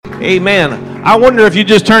Amen. I wonder if you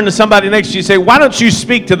just turn to somebody next to you and say, why don't you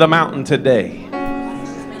speak to the mountain today?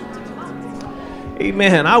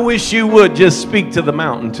 Amen. I wish you would just speak to the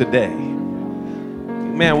mountain today.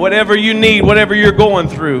 Amen. Whatever you need, whatever you're going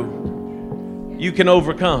through, you can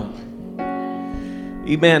overcome.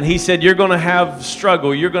 Amen. He said, you're going to have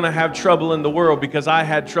struggle. You're going to have trouble in the world because I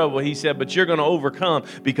had trouble. He said, but you're going to overcome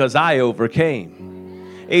because I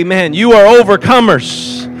overcame. Amen. You are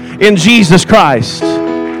overcomers in Jesus Christ.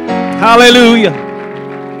 Hallelujah.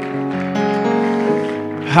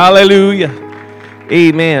 Hallelujah.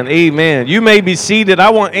 Amen. Amen. You may be seated. I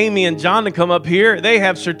want Amy and John to come up here. They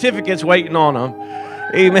have certificates waiting on them.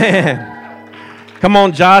 Amen. Come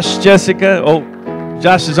on, Josh, Jessica. Oh,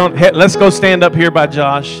 Josh is on. Hey, let's go stand up here by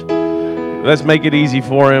Josh. Let's make it easy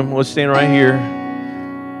for him. We'll stand right here.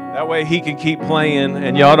 That way he can keep playing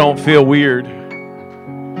and y'all don't feel weird.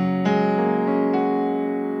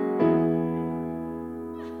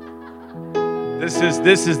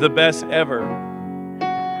 This is the best ever.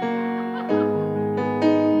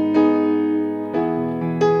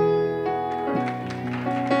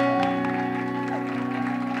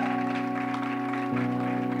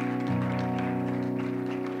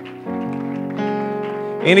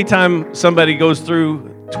 Anytime somebody goes through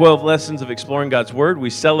 12 lessons of exploring God's Word, we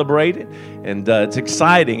celebrate it, and it's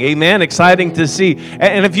exciting. Amen. Exciting to see.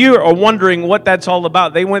 And if you are wondering what that's all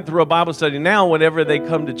about, they went through a Bible study. Now, whenever they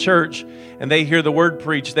come to church and they hear the Word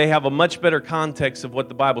preached, they have a much better context of what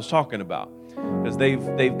the Bible's talking about, because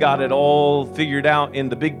they've got it all figured out in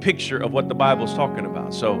the big picture of what the Bible's talking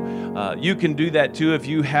about. So you can do that too if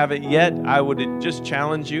you haven't yet. I would just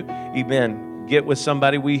challenge you. Amen. Get with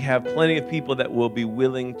somebody. We have plenty of people that will be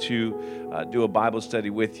willing to do a Bible study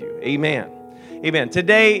with you. Amen. Amen.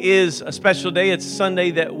 Today is a special day. It's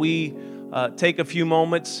Sunday that we take a few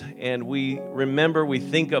moments and we remember, we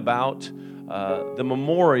think about the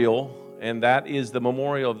memorial, and that is the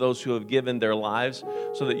memorial of those who have given their lives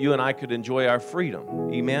so that you and I could enjoy our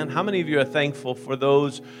freedom. Amen. How many of you are thankful for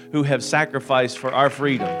those who have sacrificed for our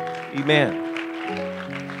freedom? Amen.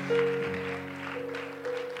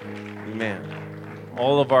 Amen.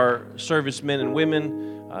 All of our servicemen and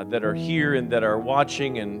women that are here and that are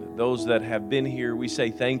watching, and those that have been here, we say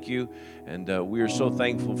thank you. And we are so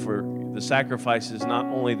thankful for the sacrifices not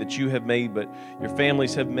only that you have made, but your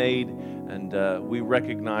families have made. And we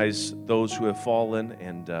recognize those who have fallen,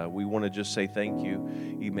 and we want to just say thank you.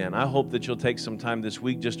 Amen. I hope that you'll take some time this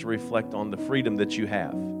week just to reflect on the freedom that you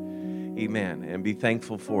have. Amen. And be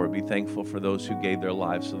thankful for it. Be thankful for those who gave their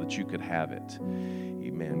lives so that you could have it.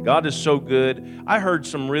 Amen. God is so good. I heard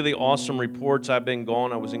some really awesome reports. I've been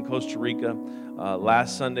gone. I was in Costa Rica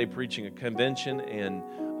last Sunday preaching a convention. And,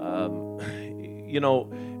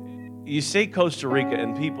 you say Costa Rica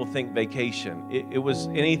and people think vacation. It was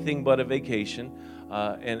anything but a vacation.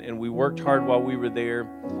 And we worked hard while we were there.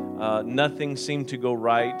 Nothing seemed to go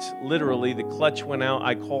right. Literally, the clutch went out.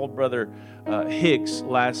 I called Brother Hicks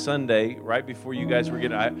last Sunday, right before you guys were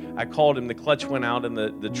getting. I called him. The clutch went out in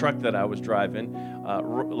the truck that I was driving,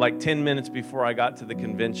 like 10 minutes before I got to the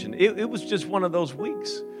convention. It was just one of those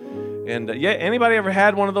weeks. And anybody ever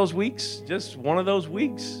had one of those weeks? Just one of those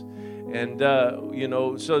weeks. And,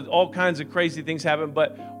 so all kinds of crazy things happen.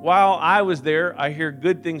 But while I was there, I hear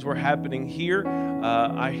good things were happening here.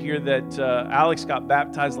 I hear that Alex got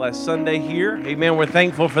baptized last Sunday here. Amen. We're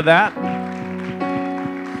thankful for that.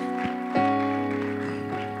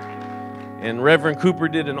 And Reverend Cooper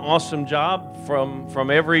did an awesome job from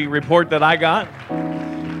every report that I got.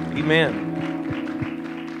 Amen.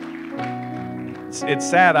 It's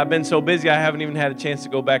sad. I've been so busy I haven't even had a chance to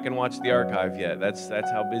go back and watch the archive yet. That's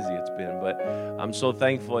how busy it's been. But I'm so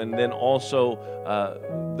thankful. And then also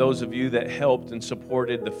those of you that helped and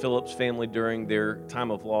supported the Phillips family during their time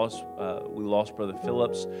of loss. We lost Brother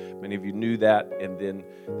Phillips. Many of you knew that. And then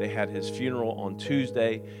they had his funeral on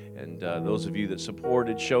Tuesday. And those of you that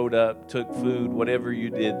supported, showed up, took food, whatever you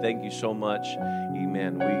did, thank you so much.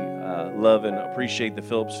 Amen. We love and appreciate the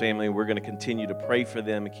Phillips family. We're going to continue to pray for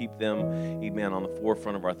them and keep them, amen, on the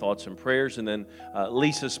forefront of our thoughts and prayers. And then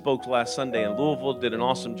Lisa spoke last Sunday in Louisville, did an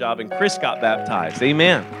awesome job, and Chris got baptized.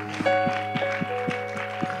 Amen.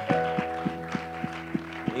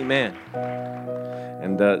 Amen.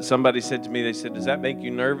 And somebody said to me, they said, does that make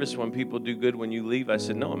you nervous when people do good when you leave? I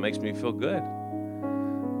said, no, it makes me feel good.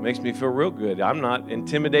 It makes me feel real good. I'm not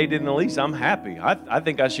intimidated in the least. I'm happy. I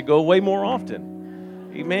think I should go away more often.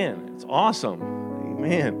 Amen. It's awesome.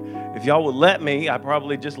 man, if y'all would let me, I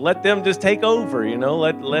probably just let them just take over,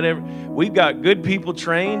 we've got good people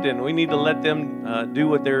trained, and we need to let them do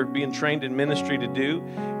what they're being trained in ministry to do.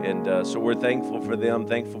 And so we're thankful for them,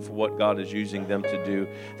 thankful for what God is using them to do.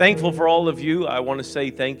 Thankful for all of you. I want to say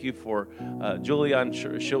thank you for Julia. I'm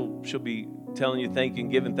sure she'll be telling you thank you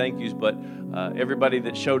and giving thank yous, but everybody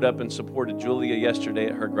that showed up and supported Julia yesterday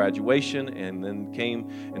at her graduation and then came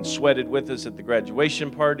and sweated with us at the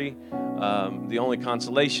graduation party. The only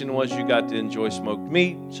consolation was you got to enjoy smoked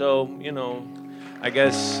meat, so, I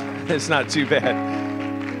guess it's not too bad.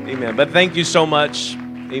 Amen. But thank you so much,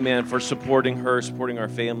 amen, for supporting her, supporting our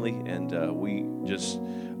family, and we just...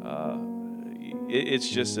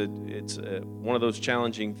 It's one of those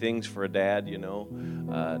challenging things for a dad,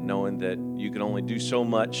 knowing that you can only do so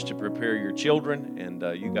much to prepare your children, and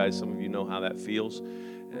you guys, some of you know how that feels,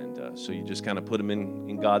 and so you just kind of put them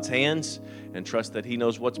in God's hands and trust that He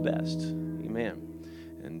knows what's best. Amen.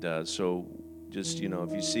 And so just,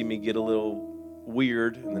 if you see me get a little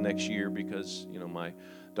weird in the next year because, my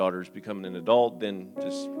daughter's becoming an adult, then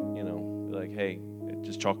just, be like, hey,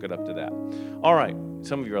 just chalk it up to that. All right.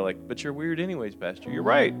 Some of you are like, but you're weird anyways, Pastor. You're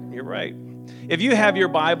right. You're right. If you have your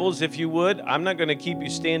Bibles, if you would, I'm not going to keep you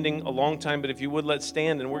standing a long time, but if you would, let's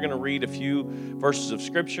stand, and we're going to read a few verses of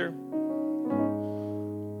Scripture.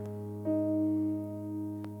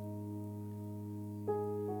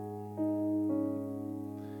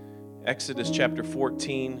 Exodus chapter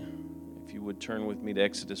 14. If you would turn with me to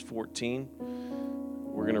Exodus 14.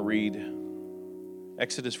 We're going to read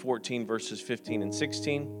Exodus 14, verses 15 and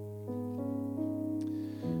 16.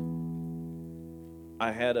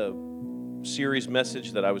 I had a series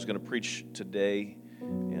message that I was going to preach today,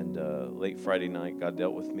 and late Friday night, God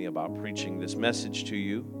dealt with me about preaching this message to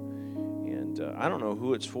you. And I don't know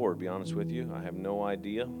who it's for, to be honest with you. I have no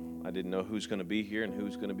idea. I didn't know who's going to be here and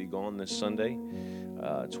who's going to be gone this Sunday.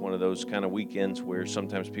 It's one of those kind of weekends where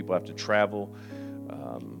sometimes people have to travel,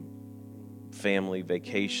 family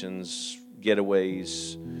vacations,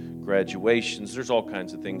 getaways, graduations. There's all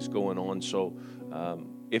kinds of things going on. So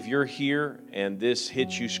if you're here and this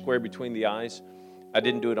hits you square between the eyes, I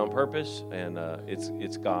didn't do it on purpose, and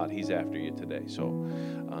it's God. He's after you today. So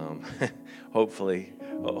hopefully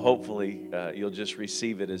you'll just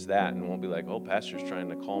receive it as that and won't be like, oh, Pastor's trying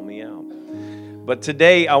to call me out. But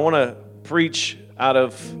today I want to preach out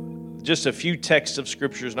of just a few texts of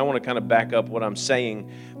Scriptures, and I want to kind of back up what I'm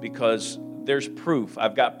saying because there's proof.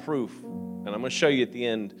 I've got proof, and I'm going to show you at the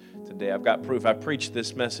end today. I've got proof. I preached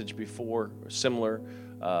this message before, similar,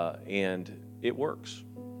 and it works.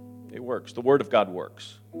 It works. The Word of God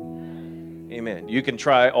works. Amen. You can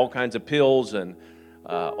try all kinds of pills and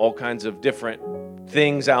all kinds of different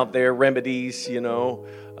things out there, remedies,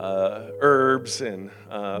 herbs and,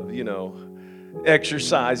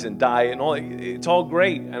 exercise and diet and all. It's all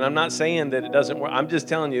great. And I'm not saying that it doesn't work. I'm just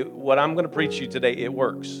telling you what I'm going to preach to you today. It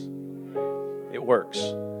works. It works.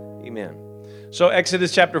 Amen. So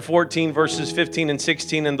Exodus chapter 14, verses 15 and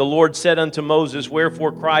 16, and the Lord said unto Moses,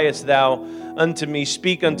 wherefore criest thou unto me?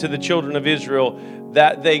 Speak unto the children of Israel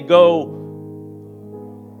that they go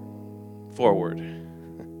forward.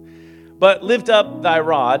 But lift up thy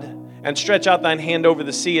rod and stretch out thine hand over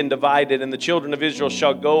the sea and divide it, and the children of Israel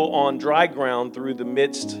shall go on dry ground through the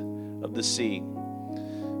midst of the sea.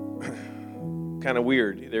 Kind of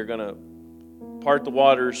weird. They're going to part the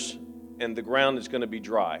waters and the ground is going to be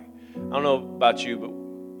dry. I don't know about you, but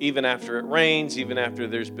even after it rains, even after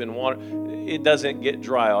there's been water, it doesn't get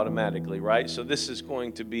dry automatically, right? So this is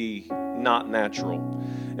going to be not natural.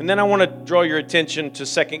 And then I want to draw your attention to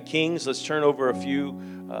 2 Kings. Let's turn over a few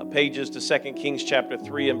pages to 2 Kings chapter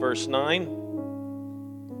 3 and verse 9.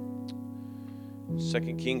 2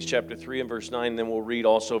 Kings chapter 3 and verse 9, then we'll read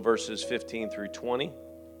also verses 15 through 20.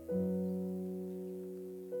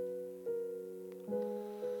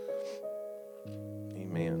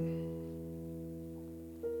 Amen.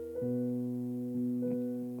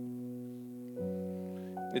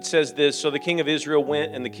 It says this, so the king of Israel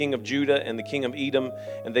went, and the king of Judah, and the king of Edom,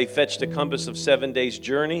 and they fetched a compass of 7 days'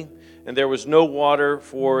 journey, and there was no water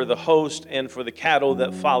for the host and for the cattle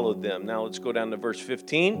that followed them. Now let's go down to verse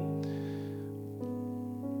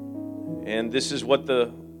 15. And this is what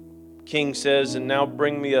the king says, and now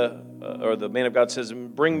bring me or the man of God says,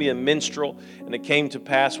 bring me a minstrel. And it came to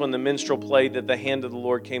pass when the minstrel played that the hand of the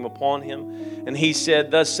Lord came upon him. And he said,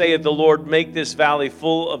 thus saith the Lord, make this valley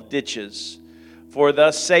full of ditches. For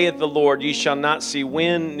thus saith the Lord, ye shall not see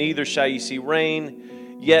wind, neither shall ye see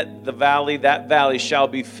rain, yet that valley shall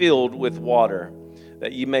be filled with water,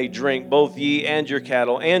 that ye may drink, both ye and your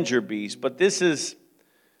cattle and your beasts. But this is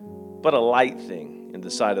but a light thing. in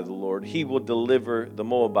the sight of the Lord. He will deliver the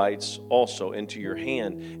Moabites also into your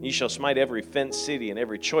hand. And ye shall smite every fenced city and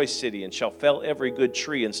every choice city, and shall fell every good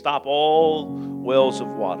tree, and stop all wells of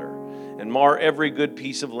water, and mar every good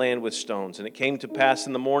piece of land with stones. And it came to pass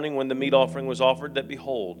in the morning, when the meat offering was offered, that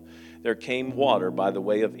behold, there came water by the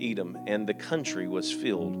way of Edom, and the country was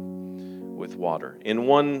filled with water. In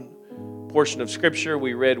one portion of Scripture,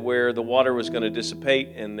 we read where the water was going to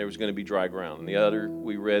dissipate and there was going to be dry ground. In the other,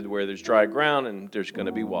 we read where there's dry ground and there's going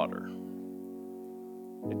to be water.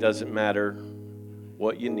 It doesn't matter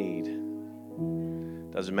what you need.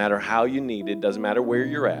 It doesn't matter how you need it. It doesn't matter where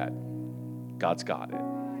you're at. God's got it.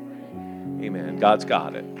 Amen. God's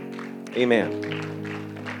got it. Amen.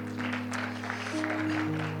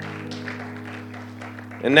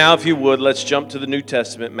 And now, if you would, let's jump to the New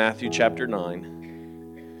Testament, Matthew chapter 9.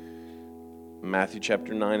 Matthew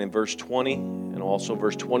chapter 9 and verse 20, and also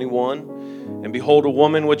verse 21. And behold, a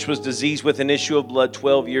woman which was diseased with an issue of blood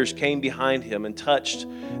 12 years came behind him and touched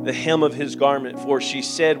the hem of his garment. For she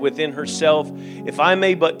said within herself, if I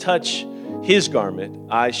may but touch his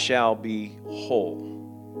garment, I shall be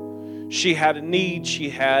whole. She had a need.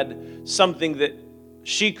 She had something that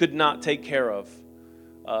she could not take care of.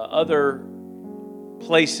 Other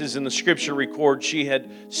places in the Scripture record she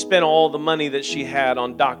had spent all the money that she had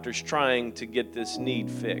on doctors trying to get this need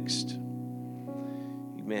fixed.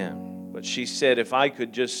 Amen. But she said, if I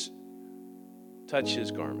could just touch his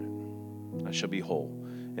garment, I shall be whole.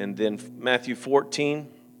 And then Matthew 14,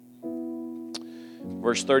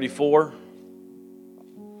 verse 34.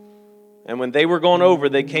 And when they were gone over,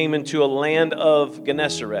 they came into a land of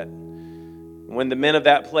Gennesaret. When the men of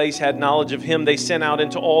that place had knowledge of him, they sent out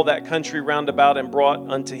into all that country round about and brought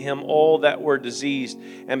unto him all that were diseased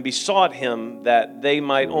and besought him that they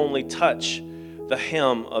might only touch the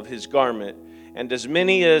hem of his garment. And as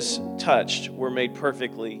many as touched were made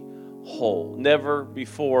perfectly whole. Never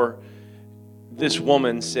before this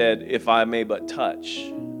woman said, if I may but touch.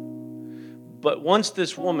 But once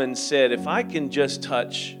this woman said, if I can just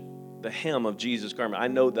touch the hem of Jesus' garment, I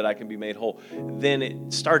know that I can be made whole. Then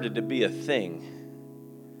it started to be a thing.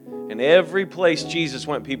 And every place Jesus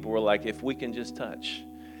went, people were like, if we can just touch,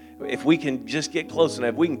 if we can just get close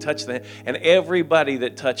enough, if we can touch the hem. And everybody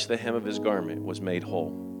that touched the hem of his garment was made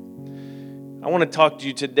whole. I want to talk to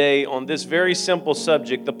you today on this very simple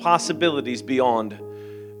subject, the possibilities beyond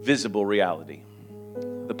visible reality.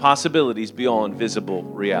 The possibilities beyond visible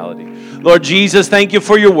reality. Lord Jesus, thank you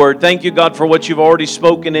for your word. Thank you, God, for what you've already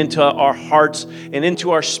spoken into our hearts and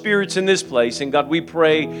into our spirits in this place. And God, we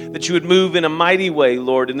pray that you would move in a mighty way,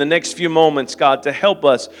 Lord, in the next few moments, God, to help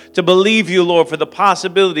us to believe you, Lord, for the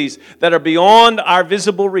possibilities that are beyond our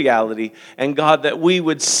visible reality. And God, that we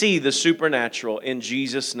would see the supernatural in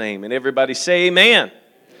Jesus' name. And everybody say amen.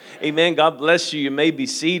 Amen. God bless you. You may be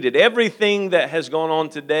seated. Everything that has gone on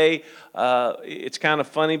today, it's kind of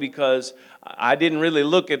funny because I didn't really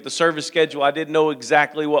look at the service schedule. I didn't know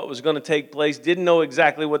exactly what was going to take place. Didn't know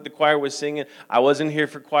exactly what the choir was singing. I wasn't here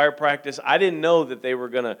for choir practice. I didn't know that they were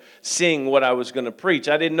going to sing what I was going to preach.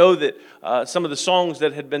 I didn't know that some of the songs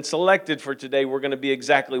that had been selected for today were going to be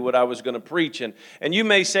exactly what I was going to preach. And you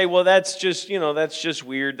may say, well, that's just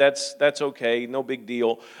weird. That's okay. No big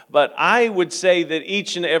deal. But I would say that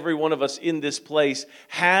each and every one of us in this place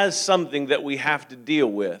has something that we have to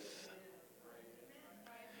deal with.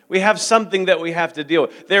 We have something that we have to deal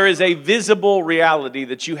with. There is a visible reality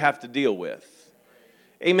that you have to deal with.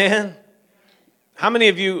 Amen? How many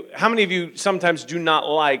of you sometimes do not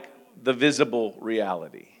like the visible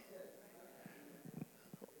reality?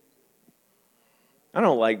 I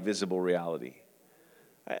don't like visible reality.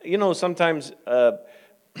 Sometimes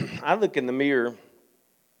I look in the mirror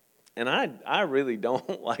and I really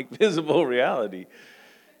don't like visible reality.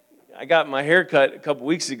 I got my hair cut a couple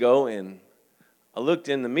weeks ago and I looked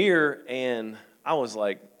in the mirror and I was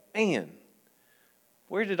like, man,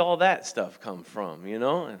 where did all that stuff come from,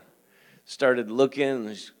 And started looking, and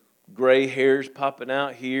there's gray hairs popping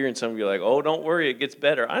out here, and some of you are like, oh, don't worry, it gets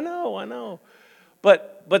better. I know.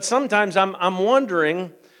 But sometimes I'm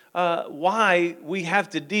wondering why we have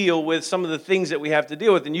to deal with some of the things that we have to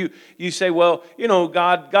deal with. And you say, well,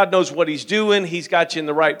 God knows what he's doing. He's got you in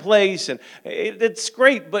the right place, and it's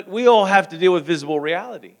great, but we all have to deal with visible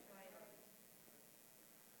reality.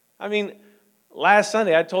 I mean, last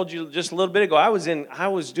Sunday, I told you just a little bit ago, I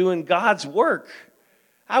was doing God's work.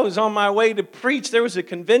 I was on my way to preach. There was a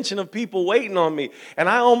convention of people waiting on me, and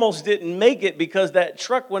I almost didn't make it because that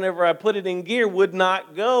truck, whenever I put it in gear, would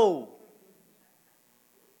not go.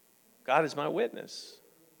 God is my witness.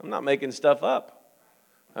 I'm not making stuff up.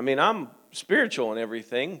 I mean, I'm spiritual and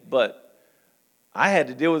everything, but I had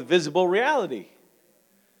to deal with visible reality.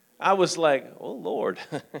 I was like, oh, Lord,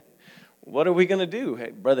 what are we going to do?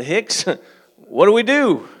 Hey, Brother Hicks, what do we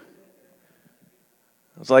do?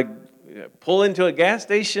 I was like, pull into a gas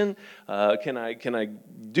station? Can I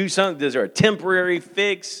do something? Is there a temporary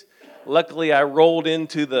fix? Luckily, I rolled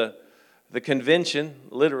into the convention,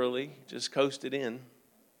 literally, just coasted in.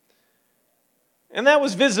 And that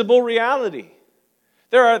was visible reality.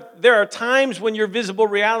 There are times when your visible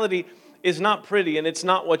reality is not pretty and it's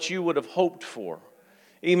not what you would have hoped for.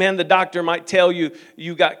 Amen. The doctor might tell you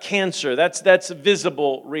you got cancer. That's a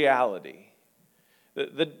visible reality.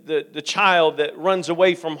 The child that runs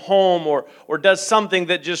away from home or does something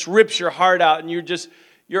that just rips your heart out, and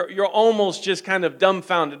you're almost just kind of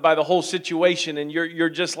dumbfounded by the whole situation, and you're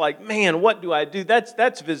just like, man, what do I do?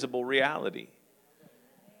 That's visible reality.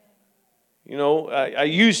 You know, it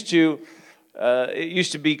used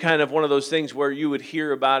to be kind of one of those things where you would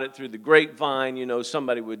hear about it through the grapevine. You know,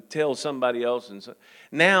 somebody would tell somebody else, and so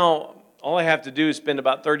now all I have to do is spend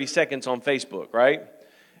about 30 seconds on Facebook, right?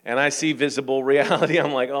 And I see visible reality.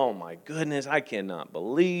 I'm like, oh my goodness, I cannot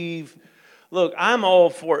believe. Look, I'm all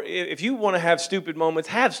for, if you want to have stupid moments,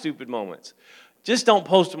 have stupid moments. Just don't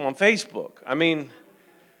post them on Facebook. I mean,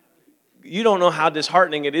 you don't know how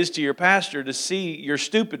disheartening it is to your pastor to see your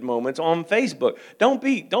stupid moments on Facebook. Don't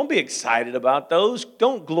be excited about those.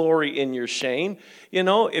 Don't glory in your shame. You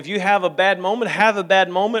know, if you have a bad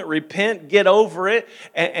moment, repent, get over it,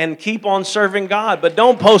 and keep on serving God. But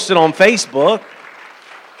don't post it on Facebook.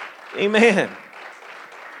 Amen.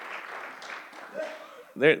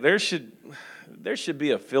 There should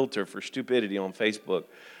be a filter for stupidity on Facebook.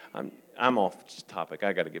 I'm off topic.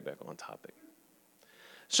 I got to get back on topic.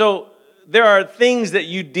 So there are things that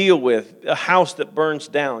you deal with. A house that burns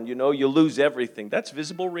down, you know, you lose everything. That's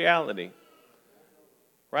visible reality,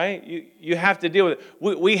 right? You have to deal with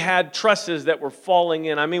it. We had trusses that were falling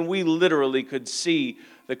in. I mean, we literally could see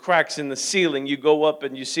the cracks in the ceiling. You go up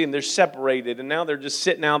and you see them, they're separated, and now they're just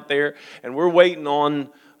sitting out there, and we're waiting on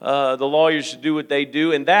the lawyers to do what they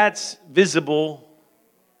do, and that's visible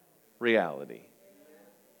reality.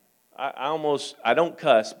 I don't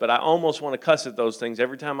cuss, but I almost want to cuss at those things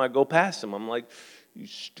every time I go past them. I'm like, you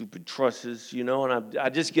stupid trusses, you know, and I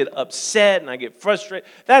just get upset and I get frustrated.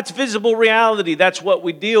 That's visible reality. That's what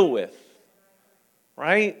we deal with,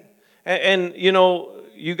 right? And you know,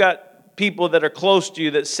 you got people that are close to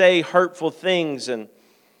you that say hurtful things, and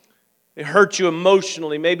it hurts you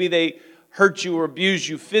emotionally. Maybe they hurt you or abuse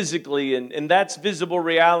you physically, and that's visible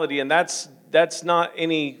reality, and that's not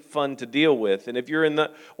any fun to deal with. And if you're in one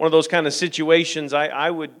of those kind of situations, I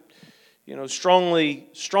would, you know, strongly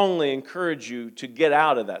encourage you to get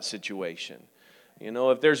out of that situation. You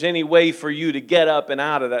know, if there's any way for you to get up and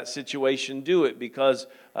out of that situation, do it, because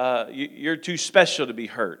you're too special to be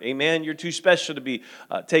hurt. Amen? You're too special to be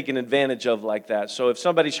taken advantage of like that. So if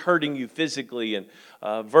somebody's hurting you physically and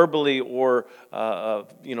verbally or,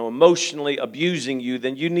 you know, emotionally abusing you,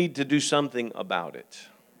 then you need to do something about it.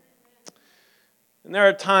 And there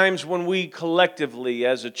are times when we collectively,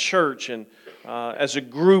 as a church and as a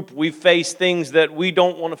group, we face things that we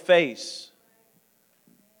don't want to face.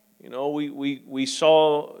 You know, we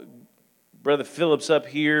saw Brother Phillips up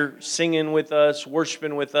here singing with us,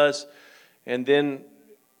 worshiping with us, and then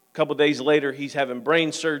a couple days later he's having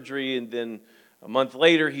brain surgery, and then a month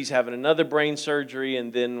later he's having another brain surgery,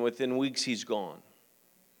 and then within weeks he's gone.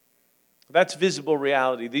 That's visible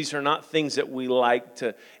reality. These are not things that we like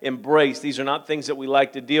to embrace. These are not things that we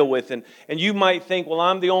like to deal with. And you might think, well,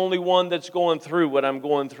 I'm the only one that's going through what I'm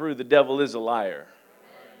going through. The devil is a liar.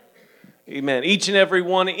 Amen. Each and every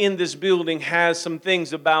one in this building has some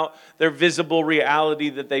things about their visible reality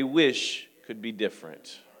that they wish could be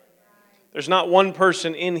different. There's not one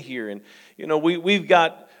person in here. And, you know, we've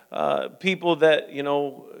got people that, you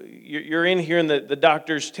know, you're in here and the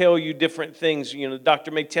doctors tell you different things. You know, the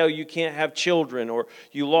doctor may tell you can't have children, or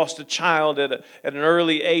you lost a child at an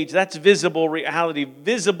early age. That's visible reality.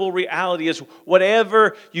 Visible reality is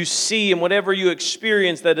whatever you see and whatever you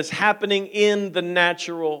experience that is happening in the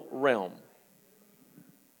natural realm.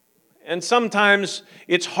 And sometimes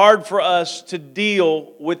it's hard for us to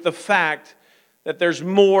deal with the fact that there's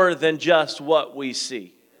more than just what we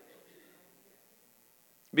see.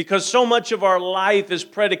 Because so much of our life is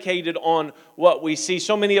predicated on what we see.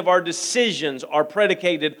 So many of our decisions are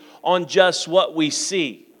predicated on just what we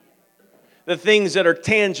see. The things that are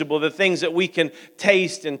tangible, the things that we can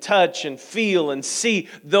taste and touch and feel and see,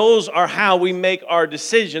 those are how we make our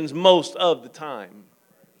decisions most of the time.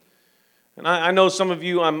 And I know some of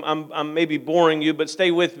you, I'm maybe boring you, but stay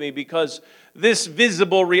with me, because this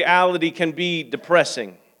visible reality can be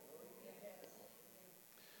depressing.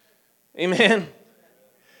 Amen?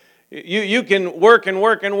 You can work and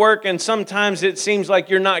work and work, and sometimes it seems like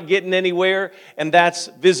you're not getting anywhere, and that's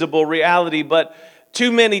visible reality. But too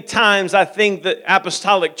many times, I think the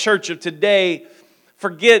apostolic church of today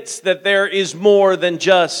forgets that there is more than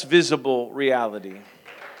just visible reality.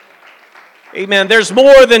 Amen. There's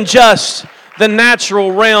more than just the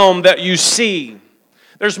natural realm that you see.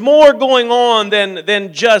 There's more going on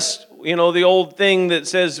than just, the old thing that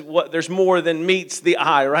says there's more than meets the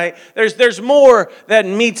eye, right? There's more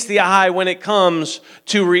than meets the eye when it comes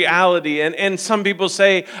to reality. And some people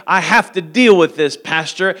say, I have to deal with this,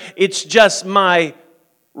 Pastor. It's just my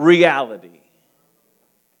reality.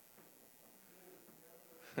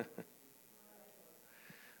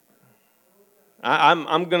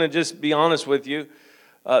 I'm going to just be honest with you.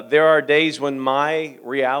 There are days when my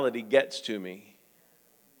reality gets to me.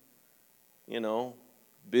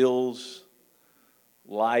 Bills,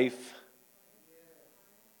 life.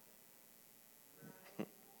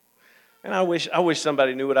 And I wish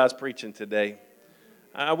somebody knew what I was preaching today.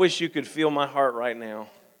 I wish you could feel my heart right now.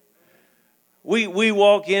 We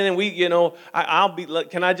walk in and I'll be.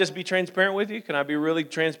 Can I just be transparent with you? Can I be really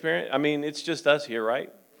transparent? I mean, it's just us here,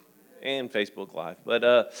 right? And Facebook Live.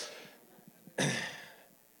 But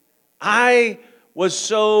I was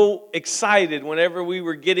so excited whenever we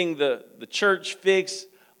were getting the church fixed,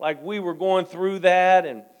 like we were going through that.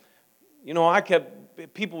 And,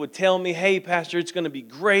 people would tell me, hey, Pastor, it's going to be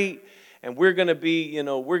great. And we're going to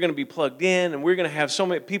be plugged in. And we're going to have so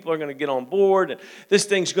many people are going to get on board. And this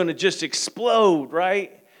thing's going to just explode,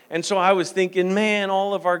 right? And so I was thinking, man,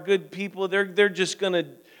 all of our good people, they're just going to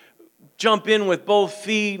jump in with both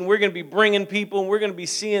feet, and we're going to be bringing people, and we're going to be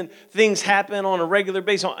seeing things happen on a regular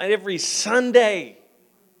basis on every Sunday.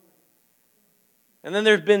 And then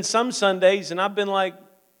there's been some Sundays, and I've been like,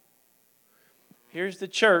 here's the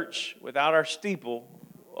church without our steeple.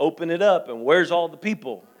 Open it up, and where's all the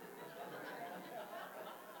people?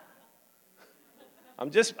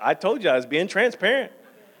 I told you I was being transparent.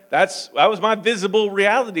 That was my visible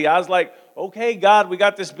reality. I was like, okay, God, we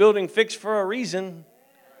got this building fixed for a reason.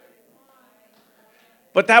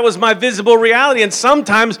 But that was my visible reality. And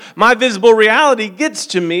sometimes my visible reality gets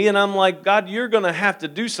to me and I'm like, God, you're going to have to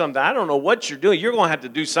do something. I don't know what you're doing. You're going to have to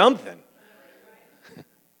do something.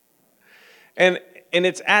 And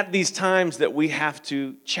it's at these times that we have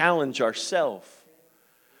to challenge ourselves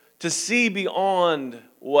to see beyond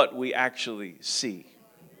what we actually see.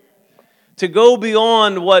 To go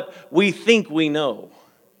beyond what we think we know.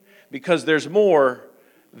 Because there's more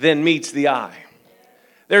than meets the eye.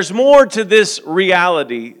 There's more to this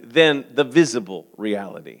reality than the visible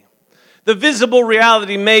reality. The visible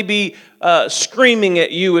reality may be screaming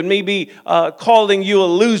at you and maybe calling you a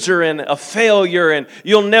loser and a failure and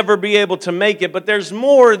you'll never be able to make it. But there's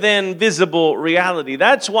more than visible reality.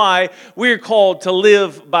 That's why we're called to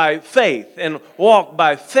live by faith and walk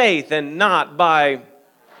by faith and not by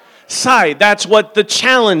sight. That's what the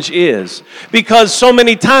challenge is. Because so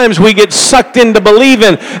many times we get sucked into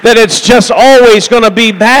believing that it's just always going to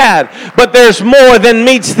be bad. But there's more than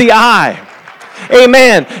meets the eye.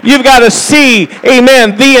 Amen. You've got to see,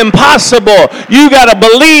 amen, the impossible. You got to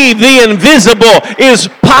believe the invisible is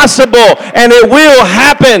possible and it will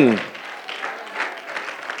happen.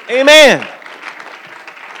 Amen.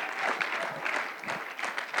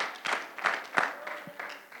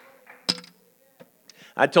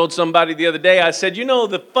 I told somebody the other day, I said,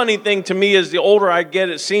 the funny thing to me is the older I get,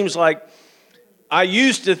 it seems like I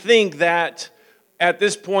used to think that at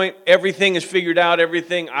this point, everything is figured out,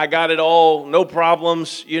 everything, I got it all, no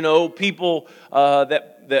problems. People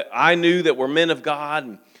that I knew that were men of God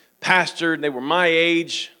and pastored, they were my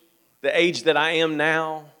age, the age that I am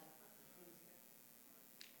now.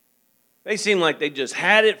 They seem like they just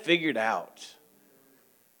had it figured out.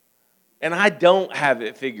 And I don't have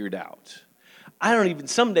it figured out.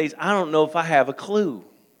 Some days, I don't know if I have a clue,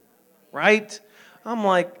 right? I'm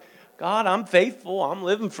like, God, I'm faithful. I'm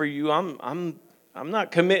living for you. I'm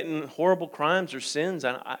not committing horrible crimes or sins.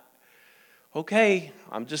 Okay,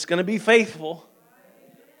 I'm just going to be faithful.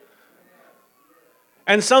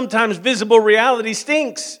 And sometimes visible reality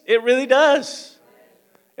stinks. It really does.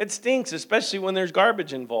 It stinks, especially when there's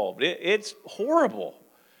garbage involved. It's horrible.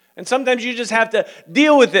 And sometimes you just have to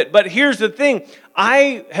deal with it. But here's the thing.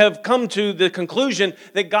 I have come to the conclusion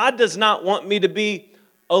that God does not want me to be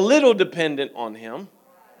a little dependent on Him.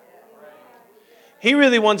 He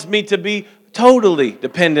really wants me to be totally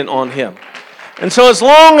dependent on Him. And so as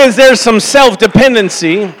long as there's some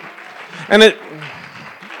self-dependency,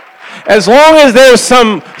 as long as there's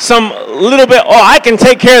some little bit, I can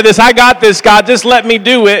take care of this, I got this, God, just let me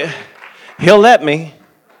do it, He'll let me.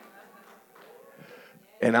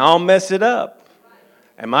 And I'll mess it up.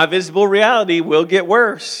 And my visible reality will get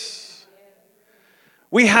worse.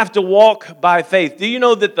 We have to walk by faith. Do you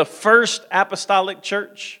know that the first apostolic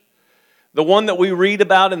church, the one that we read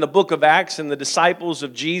about in the book of Acts and the disciples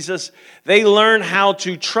of Jesus, they learn how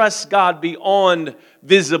to trust God beyond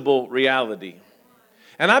visible reality.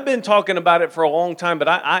 And I've been talking about it for a long time, but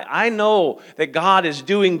I know that God is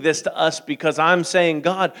doing this to us because I'm saying,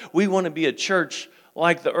 God, we want to be a church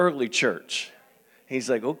like the early church. He's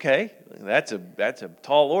like, okay, that's a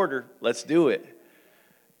tall order. Let's do it.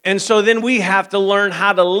 And so then we have to learn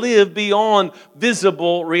how to live beyond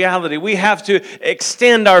visible reality. We have to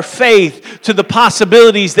extend our faith to the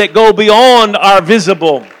possibilities that go beyond our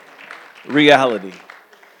visible reality.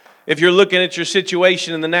 If you're looking at your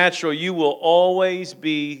situation in the natural, you will always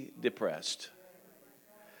be depressed.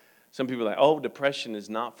 Some people are like, oh, depression is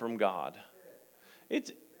not from God.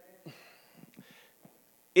 It's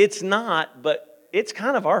not, but it's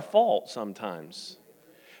kind of our fault sometimes.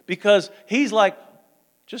 Because He's like,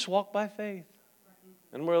 just walk by faith.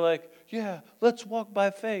 And we're like, yeah, let's walk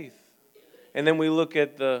by faith. And then we look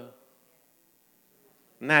at the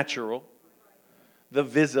natural, the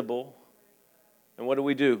visible, and what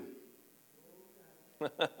do?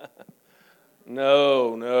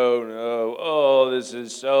 No. Oh, this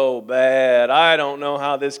is so bad. I don't know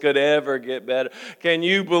how this could ever get better. Can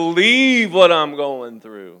you believe what I'm going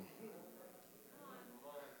through?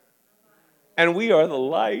 And we are the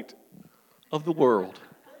light of the world.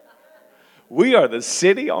 We are the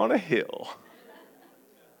city on a hill.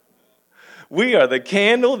 We are the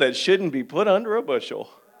candle that shouldn't be put under a bushel.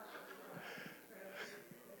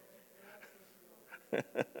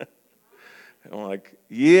 I'm like,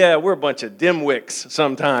 yeah, we're a bunch of dimwicks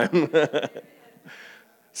sometimes.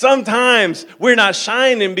 Sometimes we're not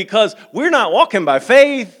shining because we're not walking by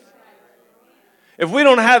faith. If we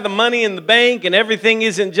don't have the money in the bank and everything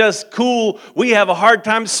isn't just cool, we have a hard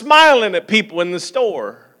time smiling at people in the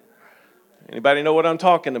store. Anybody know what I'm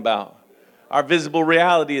talking about? Our visible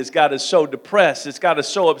reality has got us so depressed. It's got us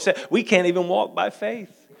so upset. We can't even walk by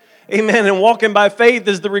faith. Amen. And walking by faith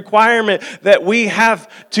is the requirement that we have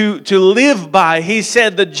to live by. He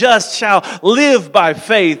said the just shall live by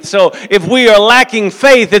faith. So if we are lacking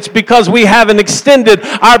faith, it's because we haven't extended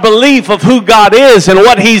our belief of who God is and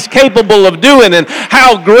what He's capable of doing and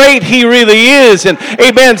how great He really is. And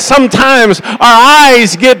amen, sometimes our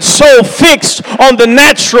eyes get so fixed on the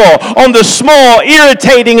natural, on the small,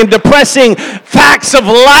 irritating and depressing facts of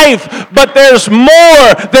life, but there's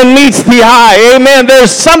more than meets the eye. Amen.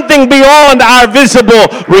 There's something beyond our visible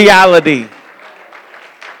reality.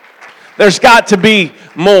 There's got to be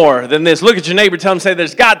more than this. Look at your neighbor, tell him, say,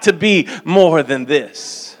 there's got to be more than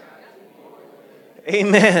this.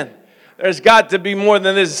 Amen. There's got to be more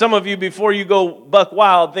than this. Some of you, before you go buck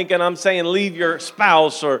wild thinking I'm saying leave your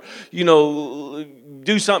spouse or,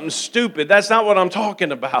 do something stupid. That's not what I'm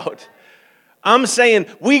talking about. I'm saying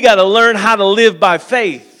we got to learn how to live by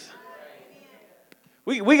faith.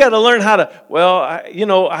 We got to learn how to,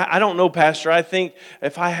 I don't know, Pastor. I think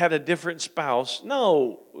if I had a different spouse.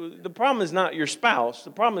 No, the problem is not your spouse.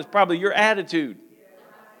 The problem is probably your attitude.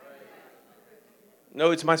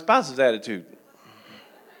 No, it's my spouse's attitude.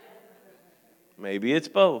 Maybe it's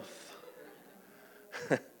both.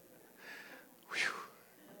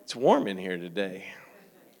 It's warm in here today.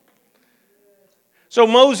 So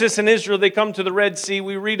Moses and Israel, they come to the Red Sea.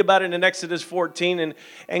 We read about it in Exodus 14.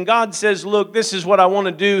 And God says, look, this is what I want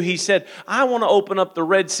to do. He said, I want to open up the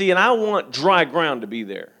Red Sea and I want dry ground to be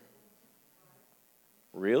there.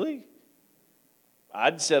 Really?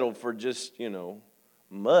 I'd settle for just,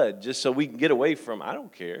 mud just so we can get away from, I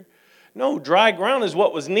don't care. No, dry ground is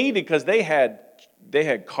what was needed because they had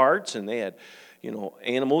carts and they had,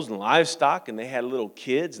 animals and livestock, and they had little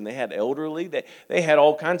kids and they had elderly. They had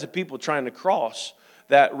all kinds of people trying to cross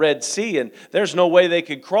that Red Sea, and there's no way they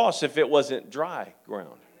could cross if it wasn't dry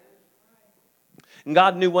ground. And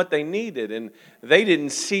God knew what they needed, and they didn't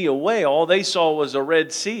see a way. All they saw was a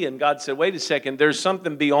Red Sea, and God said, wait a second, there's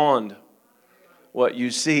something beyond what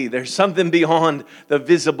you see. There's something beyond the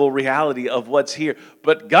visible reality of what's here.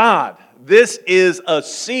 But God, this is a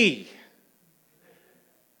sea.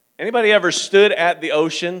 Anybody ever stood at the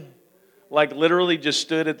ocean? Like literally just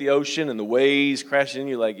stood at the ocean and the waves crashing in?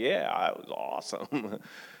 You're like, yeah, it was awesome.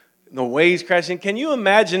 The waves crashing. Can you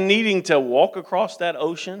imagine needing to walk across that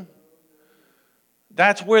ocean?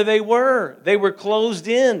 That's where they were. They were closed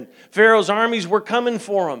in. Pharaoh's armies were coming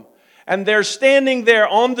for them. And they're standing there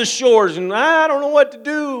on the shores and I don't know what to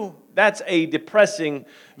do. That's a depressing,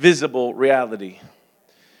 visible reality.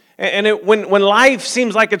 And when life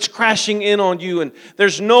seems like it's crashing in on you and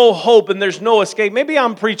there's no hope and there's no escape, maybe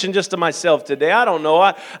I'm preaching just to myself today. I don't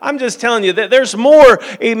know. I'm just telling you that there's more,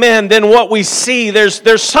 amen, than what we see.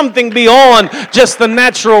 There's something beyond just the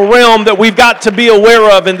natural realm that we've got to be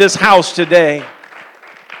aware of in this house today.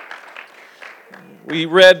 We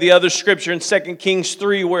read the other scripture in 2 Kings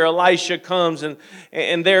 3 where Elisha comes and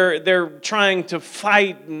they're trying to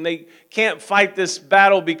fight and they can't fight this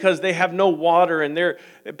battle because they have no water and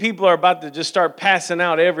people are about to just start passing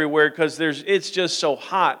out everywhere because it's just so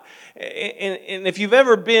hot. And if you've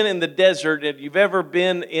ever been in the desert, if you've ever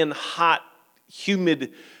been in hot,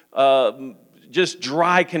 humid, just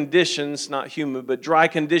dry conditions, not humid, but dry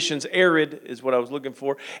conditions, arid is what I was looking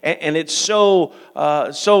for, and it's so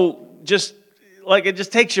just like it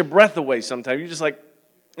just takes your breath away sometimes. You're just like,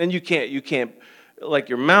 and you can't, like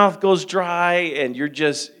your mouth goes dry and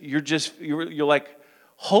you're like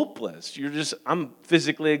hopeless. I'm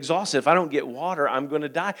physically exhausted. If I don't get water, I'm going to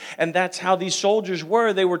die. And that's how these soldiers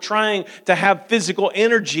were. They were trying to have physical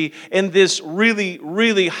energy in this really,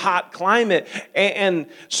 really hot climate. And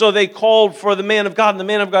so they called for the man of God. And the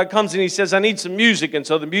man of God comes and he says, I need some music. And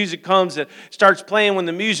so the music comes and starts playing. When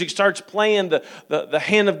the music starts playing, the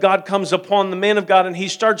hand of God comes upon the man of God and he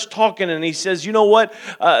starts talking. And he says, you know what?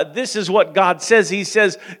 This is what God says. He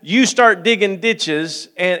says, you start digging ditches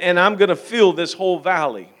and I'm going to fill this whole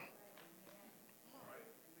valley.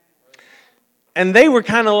 And they were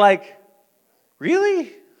kind of like, really?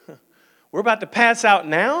 We're about to pass out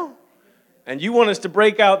now? And you want us to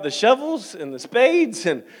break out the shovels and the spades?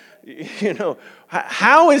 And,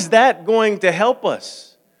 how is that going to help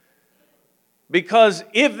us? Because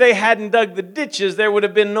if they hadn't dug the ditches, there would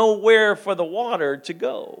have been nowhere for the water to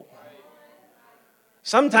go.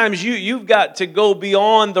 Sometimes you've got to go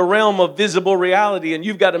beyond the realm of visible reality and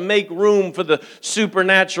you've got to make room for the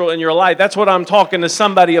supernatural in your life. That's what I'm talking to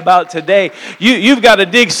somebody about today. You've got to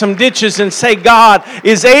dig some ditches and say, God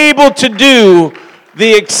is able to do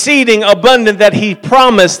the exceeding abundant that He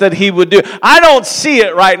promised that He would do. I don't see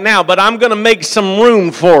it right now, but I'm going to make some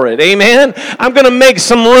room for it. Amen? I'm going to make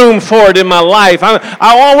some room for it in my life.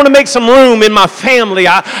 I want to make some room in my family.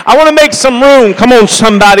 I want to make some room, come on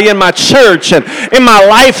somebody, in my church and in my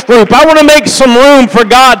life group. I want to make some room for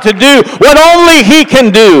God to do what only He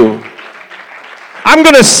can do. I'm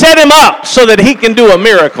going to set Him up so that He can do a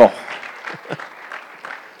miracle.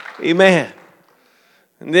 Amen.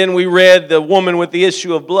 And then we read the woman with the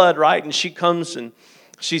issue of blood, right? And she comes and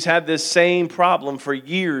she's had this same problem for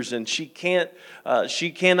years, and she cannot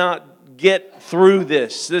get through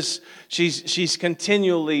this. She's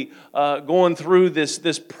continually going through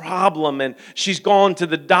this problem, and she's gone to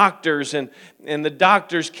the doctors, and the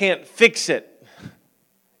doctors can't fix it.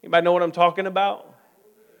 Anybody know what I'm talking about?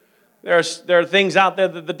 There are things out there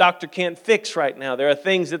that the doctor can't fix right now. There are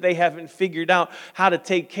things that they haven't figured out how to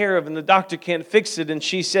take care of, and the doctor can't fix it. And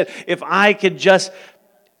she said, if I could just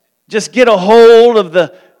get a hold of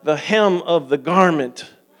the hem of the garment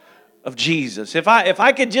of Jesus, if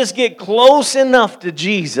I could just get close enough to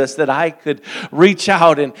Jesus that I could reach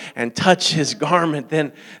out and touch His garment,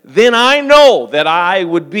 then I know that I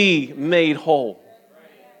would be made whole.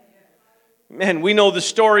 Man, we know the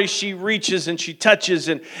story. She reaches and she touches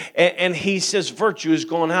and he says, virtue is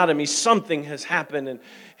going out of me. Something has happened. And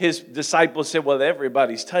his disciples said, well,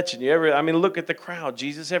 everybody's touching you. Look at the crowd,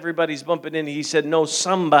 Jesus. Everybody's bumping in. He said, no,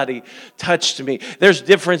 somebody touched me. There's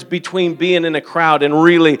difference between being in a crowd and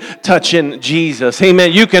really touching Jesus.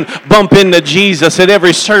 Amen. You can bump into Jesus at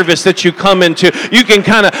every service that you come into. You can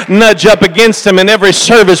kind of nudge up against Him in every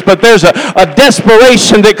service, but there's a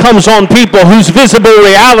desperation that comes on people whose visible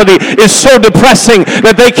reality is so depressing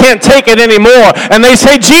that they can't take it anymore. And they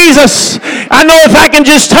say, Jesus, I know if I can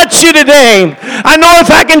just touch you today, I know if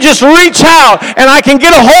I can just reach out and I can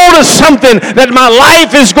get a hold of something, that my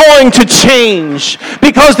life is going to change,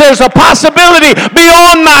 because there's a possibility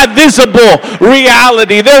beyond my visible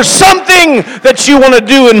reality. There's something that you want to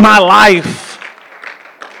do in my life.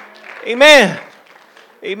 Amen.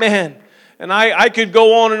 Amen. And I could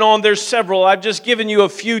go on and on. There's several. I've just given you a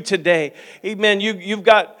few today. Amen. You've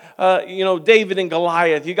got David and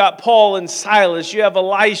Goliath. You got Paul and Silas. You have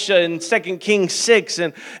Elisha in 2 Kings 6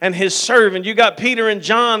 and his servant. You got Peter and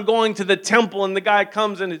John going to the temple, and the guy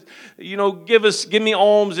comes and, give me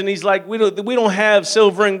alms. And he's like, we don't have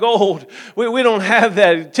silver and gold. We don't have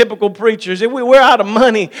that. Typical preachers. We're out of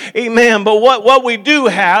money. Amen. But what we do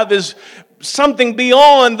have is something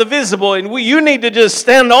beyond the visible, and you need to just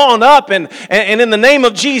stand on up, and in the name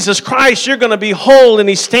of Jesus Christ, you're going to be whole. And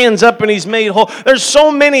he stands up and he's made whole. There's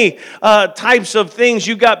so many types of things.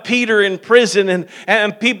 You got Peter in prison,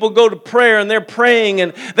 and people go to prayer and they're praying,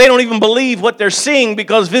 and they don't even believe what they're seeing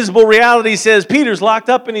because visible reality says Peter's locked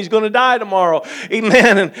up and he's going to die tomorrow.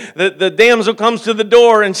 Amen. And the damsel comes to the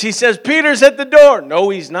door and she says, Peter's at the door. No,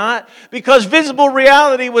 he's not, because visible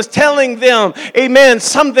reality was telling them, amen,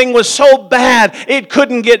 something was so bad it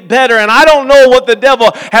couldn't get better. And I don't know what the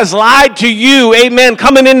devil has lied to you, amen,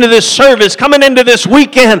 coming into this service, coming into this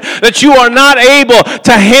weekend, that you are not able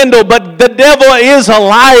to handle, but the devil is a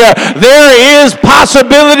liar. There is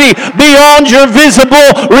possibility beyond your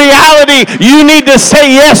visible reality. You need to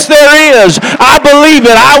say, yes, there is. I believe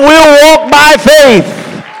it. I will walk by faith.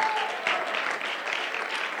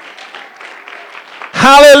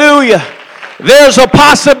 Hallelujah. There's a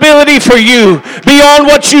possibility for you beyond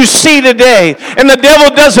what you see today. And the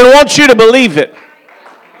devil doesn't want you to believe it.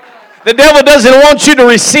 The devil doesn't want you to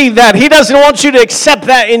receive that. He doesn't want you to accept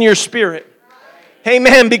that in your spirit.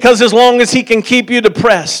 Amen. Because as long as he can keep you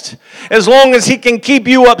depressed, as long as he can keep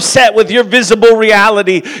you upset with your visible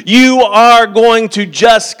reality, you are going to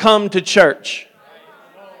just come to church.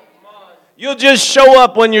 You'll just show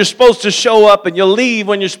up when you're supposed to show up, and you'll leave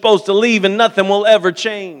when you're supposed to leave, and nothing will ever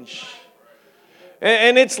change.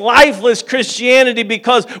 And it's lifeless Christianity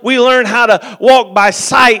because we learn how to walk by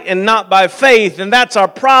sight and not by faith. And that's our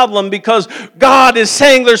problem, because God is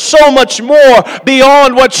saying there's so much more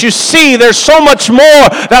beyond what you see. There's so much more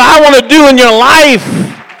that I want to do in your life.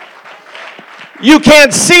 You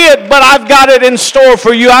can't see it, but I've got it in store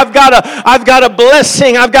for you. I've got a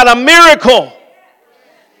blessing. I've got a miracle.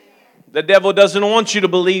 The devil doesn't want you to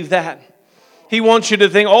believe that. He wants you to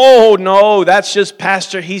think, oh, no, that's just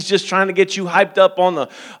Pastor. He's just trying to get you hyped up on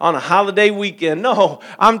a holiday weekend. No,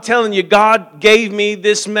 I'm telling you, God gave me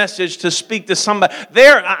this message to speak to somebody.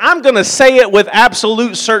 I'm going to say it with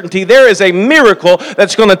absolute certainty. There is a miracle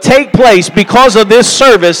that's going to take place because of this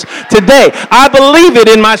service today. I believe it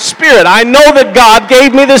in my spirit. I know that God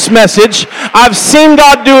gave me this message. I've seen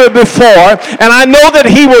God do it before, and I know that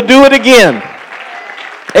He will do it again.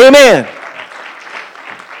 Amen.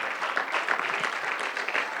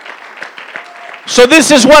 So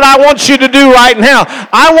this is what I want you to do right now.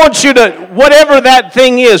 I want you to, whatever that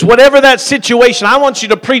thing is, whatever that situation, I want you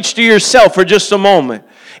to preach to yourself for just a moment.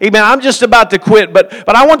 Amen. I'm just about to quit, but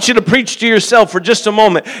I want you to preach to yourself for just a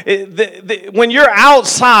moment. When you're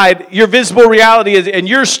outside your visible reality and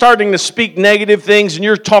you're starting to speak negative things and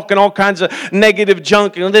you're talking all kinds of negative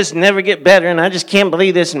junk, and this never get better, and I just can't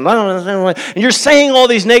believe this, and you're saying all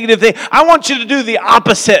these negative things, I want you to do the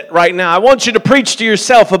opposite right now. I want you to preach to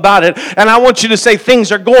yourself about it, and I want you to say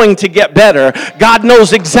things are going to get better. God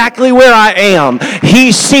knows exactly where I am.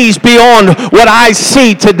 He sees beyond what I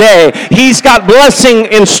see today. He's got blessing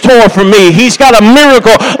in store for me. He's got a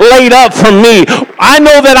miracle laid up for me. I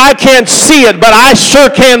know that I can't see it, but I sure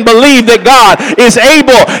can believe that God is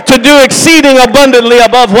able to do exceeding abundantly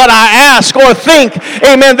above what I ask or think.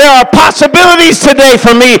 Amen. There are possibilities today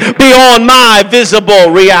for me beyond my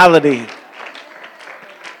visible reality.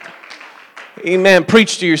 Amen.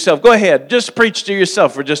 Preach to yourself. Go ahead. Just preach to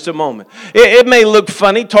yourself for just a moment. It may look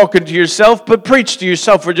funny talking to yourself, but preach to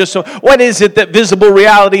yourself for just a moment. What is it that visible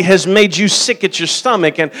reality has made you sick at your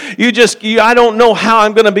stomach? And I don't know how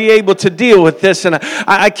I'm going to be able to deal with this. And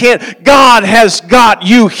I can't. God has got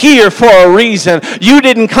you here for a reason. You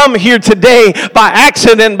didn't come here today by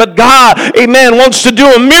accident, but God, amen, wants to do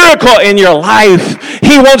a miracle in your life.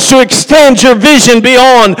 He wants to extend your vision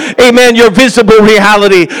beyond, amen, your visible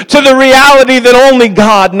reality to the reality that only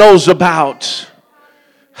God knows about.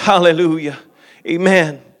 Hallelujah.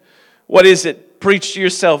 Amen. What is it? Preach to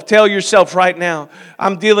yourself. Tell yourself right now,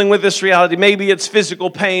 I'm dealing with this reality. Maybe it's physical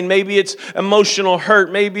pain. Maybe it's emotional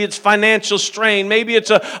hurt. Maybe it's financial strain. Maybe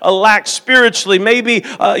it's a lack spiritually. Maybe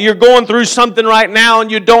you're going through something right now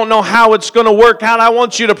and you don't know how it's going to work out. I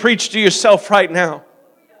want you to preach to yourself right now.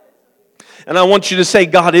 And I want you to say,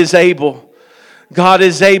 God is able. God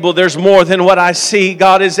is able. There's more than what I see.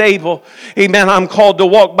 God is able. Amen. I'm called to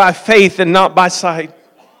walk by faith and not by sight.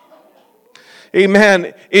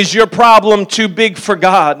 Amen. Is your problem too big for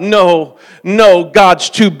God? No. God's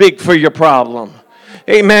too big for your problem.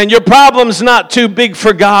 Amen. Your problem's not too big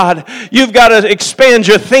for God. You've got to expand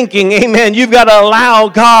your thinking. Amen. You've got to allow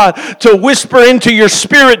God to whisper into your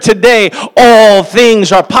spirit today, all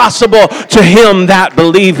things are possible to him that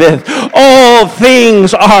believeth. All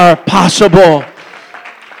things are possible.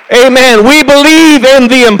 Amen. We believe in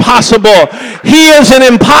the impossible. He is an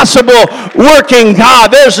impossible working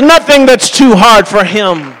God. There's nothing that's too hard for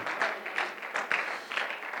him.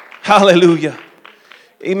 Hallelujah.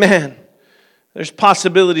 Amen. There's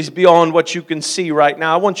possibilities beyond what you can see right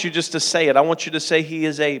now. I want you just to say it. I want you to say, He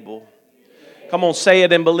is able. Come on, say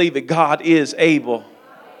it and believe it. God is able.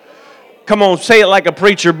 Come on, say it like a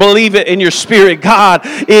preacher. Believe it in your spirit. God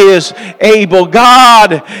is able.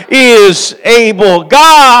 God is able.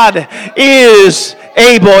 God is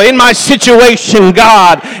able. In my situation,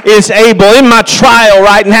 God is able. In my trial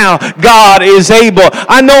right now, God is able.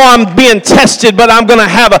 I know I'm being tested, but I'm going to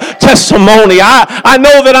have a testimony. I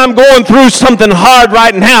know that I'm going through something hard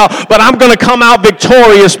right now, but I'm going to come out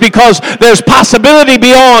victorious because there's possibility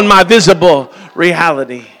beyond my visible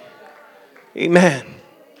reality. Amen.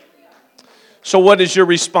 So what is your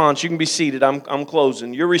response? You can be seated. I'm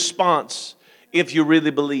closing. Your response, if you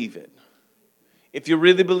really believe it. If you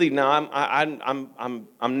really believe. Now,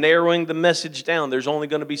 I'm narrowing the message down. There's only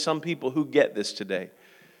going to be some people who get this today.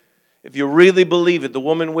 If you really believe it, the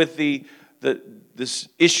woman with this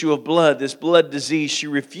issue of blood, this blood disease, she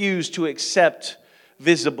refused to accept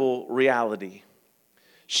visible reality.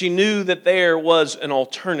 She knew that there was an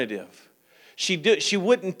alternative. She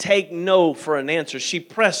wouldn't take no for an answer. She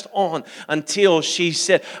pressed on until she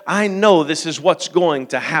said, I know this is what's going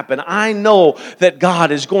to happen. I know that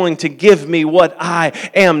God is going to give me what I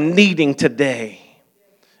am needing today.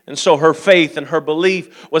 And so her faith and her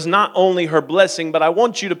belief was not only her blessing, but I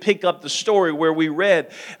want you to pick up the story where we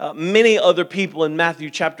read many other people in Matthew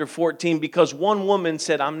chapter 14, because one woman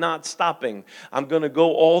said, I'm not stopping. I'm going to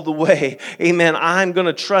go all the way. Amen. I'm going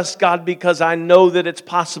to trust God because I know that it's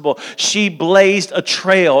possible. She blazed a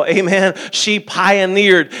trail. Amen. She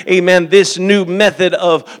pioneered, amen, this new method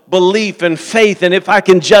of belief and faith. And if I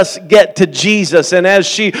can just get to Jesus. And as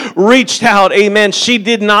she reached out, amen, she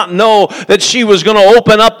did not know that she was going to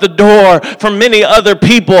open up the door for many other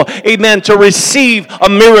people, amen, to receive a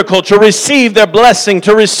miracle, to receive their blessing,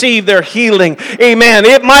 to receive their healing, amen.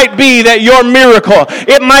 It might be that your miracle,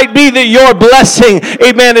 it might be that your blessing,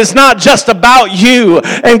 amen, is not just about you,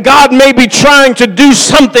 and God may be trying to do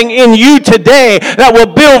something in you today that will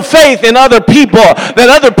build faith in other people, that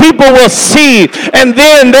other people will see, and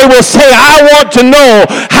then they will say, I want to know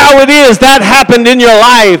how it is that happened in your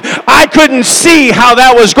life. I couldn't see how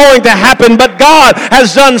that was going to happen, but God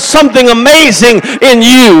has done something amazing in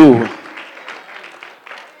you.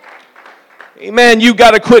 Amen. You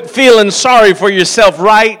got to quit feeling sorry for yourself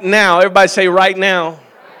right now. Everybody say right now.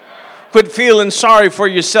 Quit feeling sorry for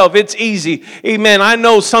yourself. It's easy. Amen. I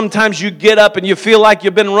know sometimes you get up and you feel like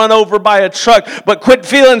you've been run over by a truck, but quit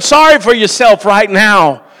feeling sorry for yourself right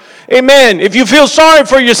now. Amen. If you feel sorry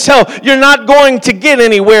for yourself, you're not going to get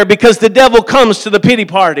anywhere because the devil comes to the pity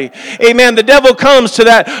party. Amen. The devil comes to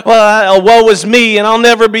that, well, woe is me and I'll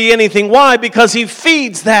never be anything. Why? Because he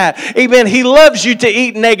feeds that. Amen. He loves you to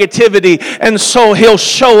eat negativity, and so he'll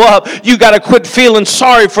show up. You got to quit feeling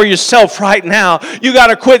sorry for yourself right now. You got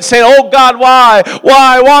to quit saying, oh God, why?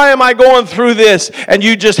 Why am I going through this? And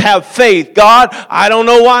you just have faith. God, I don't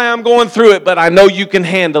know why I'm going through it, but I know you can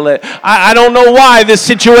handle it. I don't know why this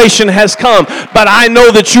situation has come, but I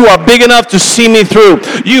know that you are big enough to see me through.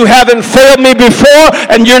 You haven't failed me before,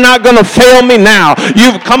 and you're not going to fail me now.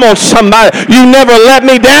 Come on, somebody. You never let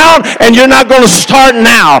me down, and you're not going to start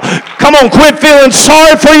now. Come on, quit feeling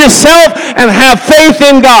sorry for yourself and have faith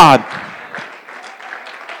in God.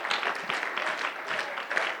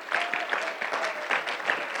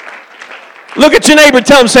 Look at your neighbor,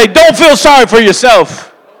 tell him, say, don't feel sorry for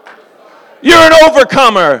yourself. You're an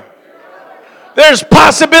overcomer. There's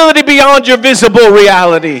possibility beyond your visible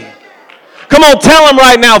reality. Come on, tell them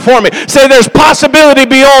right now for me. Say, there's possibility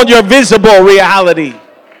beyond your visible reality.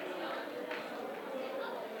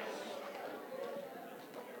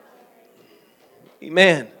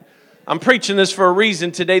 Amen. I'm preaching this for a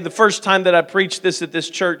reason today. The first time that I preached this at this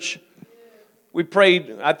church, we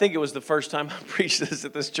prayed. I think it was the first time I preached this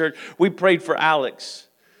at this church. We prayed for Alex.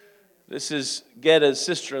 This is Getta's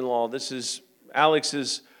sister-in-law. This is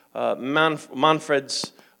Alex's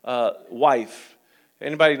Manfred's wife.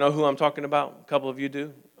 Anybody know who I'm talking about? A couple of you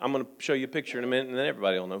do. I'm going to show you a picture in a minute, and then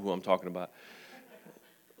everybody will know who I'm talking about.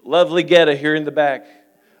 Lovely Getta here in the back,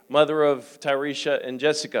 mother of Tyresha and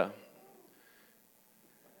Jessica.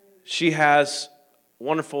 She has a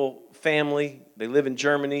wonderful family. They live in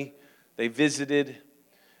Germany. They visited,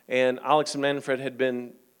 and Alex and Manfred had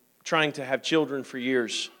been trying to have children for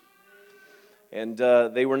years, and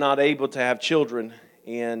they were not able to have children.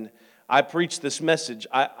 And I preached this message.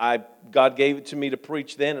 God gave it to me to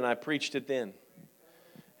preach then, and I preached it then.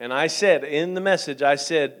 And I said, in the message, I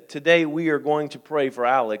said, today we are going to pray for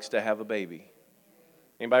Alex to have a baby.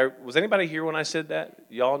 Was anybody here when I said that?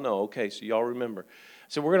 Y'all know. Okay, so y'all remember.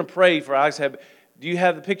 So we're going to pray for Alex to have. Do you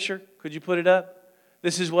have the picture? Could you put it up?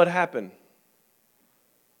 This is what happened.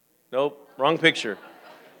 Nope, wrong picture.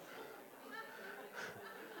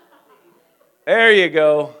 There you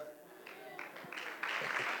go.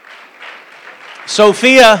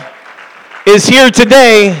 Sophia is here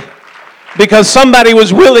today because somebody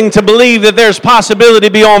was willing to believe that there's possibility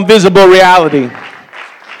beyond visible reality.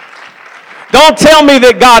 Don't tell me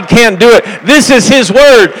that God can't do it. This is His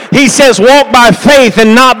word. He says walk by faith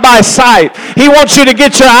and not by sight. He wants you to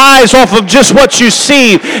get your eyes off of just what you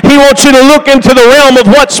see. He wants you to look into the realm of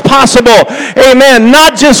what's possible. Amen.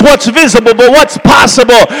 Not just what's visible, but what's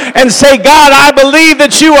possible. And say, God, I believe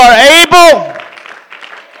that you are able.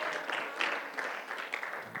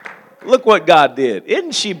 Look what God did.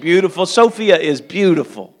 Isn't she beautiful? Sophia is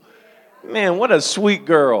beautiful. Man, what a sweet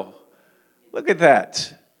girl. Look at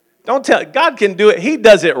that. Don't tell, God can do it. He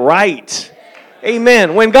does it right.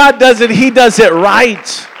 Amen. When God does it, He does it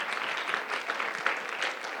right.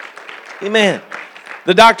 Amen.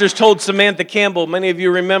 The doctors told Samantha Campbell, many of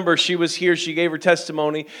you remember, she was here, she gave her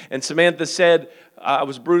testimony, and Samantha said, I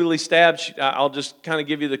was brutally stabbed. I'll just kind of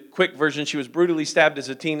give you the quick version. She was brutally stabbed as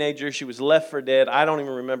a teenager. She was left for dead. I don't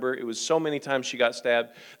even remember. It was so many times she got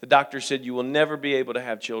stabbed. The doctor said, you will never be able to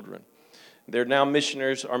have children. They're now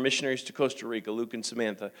missionaries to Costa Rica, Luke and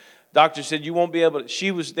Samantha. Doctor said you won't be able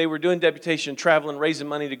to. They were doing deputation, traveling, raising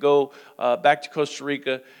money to go back to Costa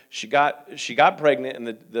Rica. She got pregnant, and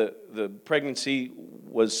the pregnancy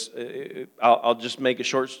was. I'll just make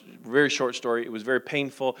a very short story. It was very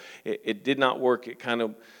painful. It did not work. It kind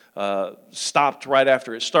of stopped right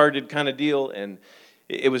after it started, kind of deal, and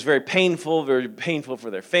it was very painful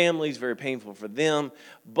for their families, very painful for them,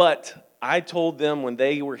 but I told them when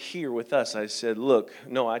they were here with us, I said, look,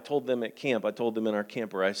 no, I told them at camp, I told them in our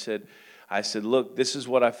camper, I said, look, this is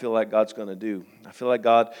what I feel like God's going to do. I feel like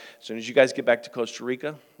God, as soon as you guys get back to Costa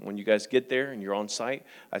Rica, when you guys get there and you're on site,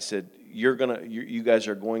 I said, you guys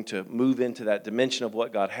are going to move into that dimension of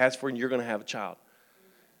what God has for you, and you're going to have a child.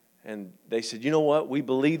 And they said, you know what, we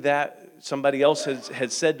believe that. Somebody else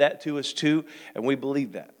had said that to us too, and we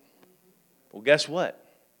believe that. Well, guess what?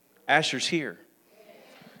 Asher's here.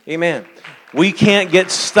 Amen. We can't get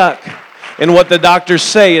stuck in what the doctors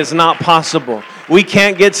say is not possible. We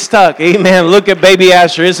can't get stuck. Amen. Look at baby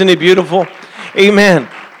Asher. Isn't he beautiful? Amen.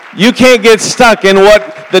 You can't get stuck in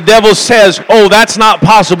what the devil says, oh, that's not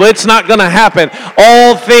possible. It's not going to happen.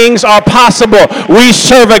 All things are possible. We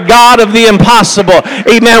serve a God of the impossible.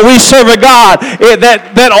 Amen. We serve a God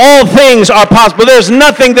that all things are possible. There's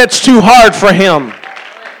nothing that's too hard for Him.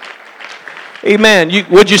 Amen.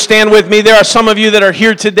 Would you stand with me? There are some of you that are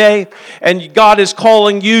here today, and God is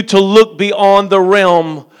calling you to look beyond the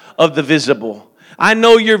realm of the visible. I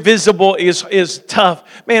know your visible is tough.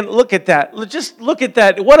 Man, look at that. Just look at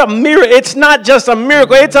that. What a miracle. It's not just a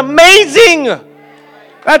miracle. It's amazing.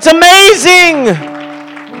 That's amazing.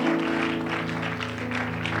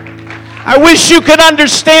 I wish you could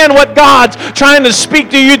understand what God's trying to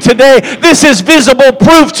speak to you today. This is visible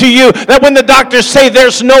proof to you that when the doctors say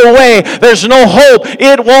there's no way, there's no hope,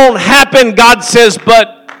 it won't happen, God says,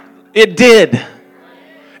 but it did.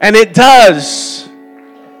 And it does.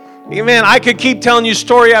 Amen. I could keep telling you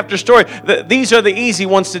story after story. These are the easy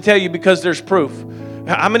ones to tell you because there's proof.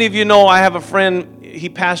 How many of you know I have a friend, he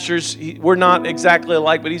pastors, we're not exactly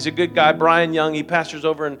alike, but he's a good guy, Brian Young. He pastors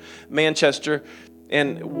over in Manchester.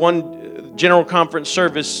 And one general conference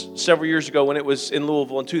service several years ago when it was in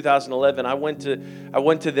Louisville in 2011, I went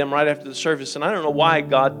to them right after the service, and I don't know why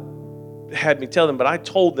God had me tell them, but I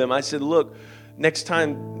told them, I said, look, next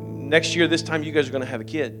year, this time, you guys are going to have a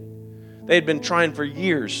kid. They had been trying for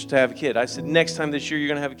years to have a kid. I said, next time this year, you're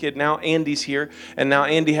going to have a kid. Now Andy's here, and now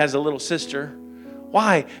Andy has a little sister.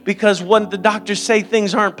 Why? Because when the doctors say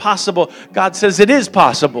things aren't possible, God says it is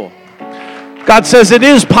possible. God says it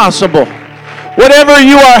is possible. Whatever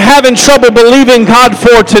you are having trouble believing God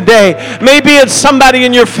for today, maybe it's somebody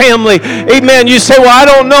in your family. Amen. You say, well, I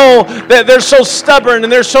don't know that they're so stubborn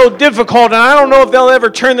and they're so difficult, and I don't know if they'll ever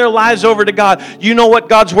turn their lives over to God. You know what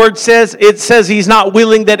God's word says? It says He's not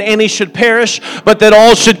willing that any should perish, but that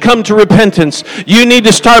all should come to repentance. You need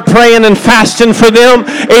to start praying and fasting for them.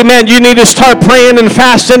 Amen. You need to start praying and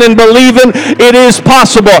fasting and believing it is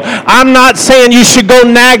possible. I'm not saying you should go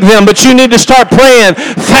nag them, but you need to start praying,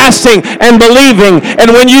 fasting, and believing.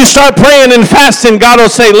 And when you start praying and fasting, God will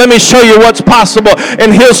say, let me show you what's possible.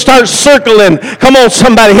 And He'll start circling. Come on,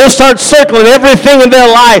 somebody. He'll start circling everything in their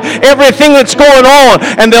life, everything that's going on.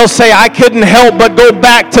 And they'll say, I couldn't help but go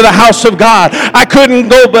back to the house of God. I couldn't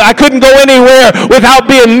go anywhere without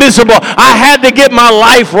being miserable. I had to get my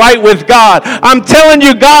life right with God. I'm telling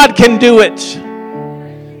you, God can do it.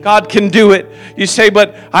 God can do it. You say,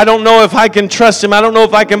 but I don't know if I can trust Him. I don't know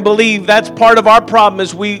if I can believe. That's part of our problem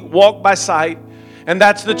is we walk by sight. And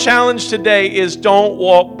that's the challenge today is don't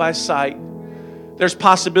walk by sight. There's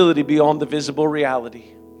possibility beyond the visible reality.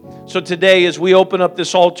 So today as we open up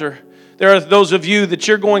this altar, there are those of you that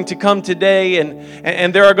you're going to come today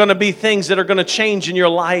and there are going to be things that are going to change in your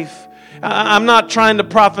life. I'm not trying to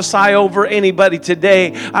prophesy over anybody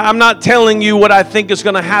today. I'm not telling you what I think is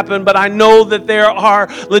going to happen, but I know that there are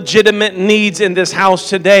legitimate needs in this house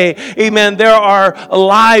today. Amen. There are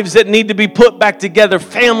lives that need to be put back together,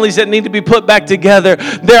 families that need to be put back together.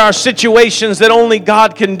 There are situations that only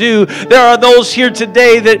God can do. There are those here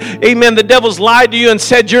today that, amen, the devil's lied to you and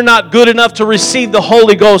said you're not good enough to receive the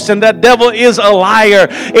Holy Ghost, and that devil is a liar.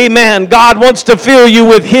 Amen. God wants to fill you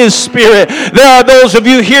with His Spirit. There are those of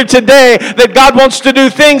you here today that God wants to do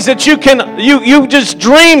things that you just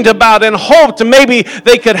dreamed about and hoped maybe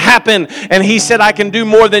they could happen. And He said, I can do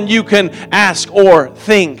more than you can ask or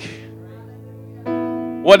think.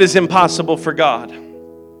 What is impossible for God?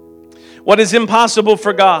 What is impossible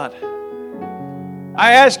for God?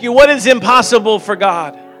 I ask you, what is impossible for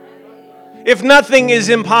God? If nothing is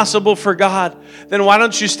impossible for God, then why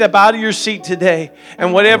don't you step out of your seat today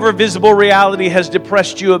and whatever visible reality has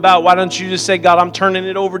depressed you about, why don't you just say, God, I'm turning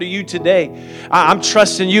it over to you today. I'm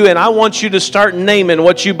trusting you, and I want you to start naming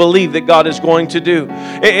what you believe that God is going to do.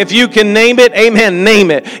 If you can name it, amen, name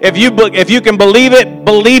it. If you can believe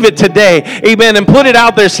it today, amen, and put it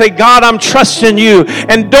out there. Say, God, I'm trusting you,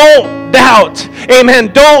 and don't doubt.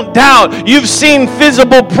 Amen. Don't doubt. You've seen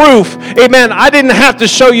visible proof. Amen. I didn't have to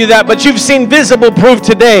show you that, but you've seen visible proof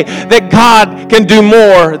today that God can do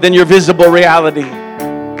more than your visible reality.